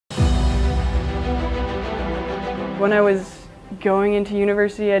When I was going into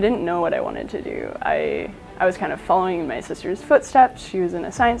university, I didn't know what I wanted to do. I was kind of following my sister's footsteps. She was in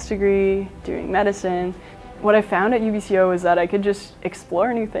a science degree, doing medicine. What I found at UBCO was that I could just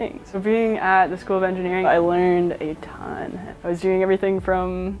explore new things. So being at the School of Engineering, I learned a ton. I was doing everything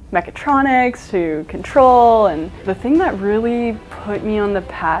from mechatronics to control, and the thing that really put me on the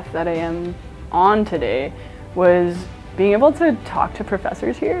path that I am on today was being able to talk to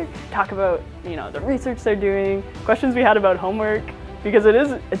professors here, talk about, the research they're doing, questions we had about homework, because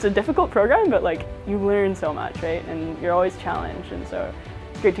it's a difficult program, but like you learn so much, right? And you're always challenged, and so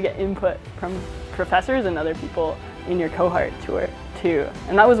it's great to get input from professors and other people in your cohort too.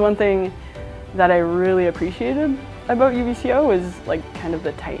 And that was one thing that I really appreciated about UBCO, was like kind of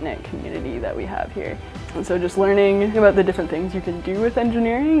the tight-knit community that we have here. And so just learning about the different things you can do with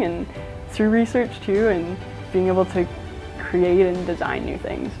engineering and through research too, and being able to create and design new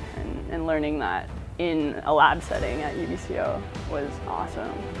things, and learning that in a lab setting at UBCO was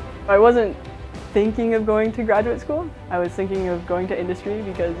awesome. I wasn't thinking of going to graduate school. I was thinking of going to industry,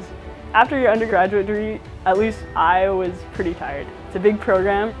 because after your undergraduate degree, at least I was pretty tired. It's a big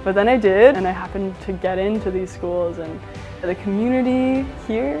program, but then I did, and I happened to get into these schools, and the community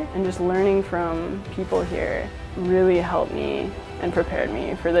here and just learning from people here really helped me and prepared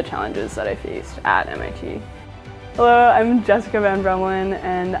me for the challenges that I faced at MIT. Hello, I'm Jessica Van Brummelen,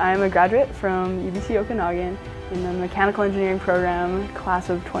 and I'm a graduate from UBC Okanagan in the Mechanical Engineering program, class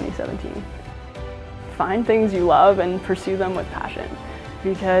of 2017. Find things you love and pursue them with passion,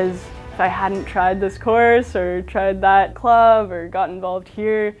 because if I hadn't tried this course or tried that club or got involved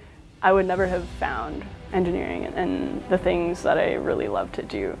here, I would never have found engineering and the things that I really love to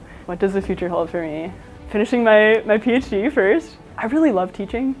do. What does the future hold for me? Finishing my PhD first. I really love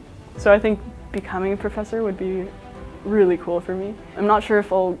teaching, so I think becoming a professor would be really cool for me. I'm not sure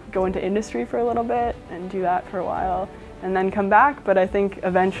if I'll go into industry for a little bit and do that for a while and then come back, but I think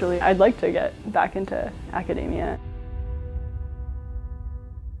eventually I'd like to get back into academia.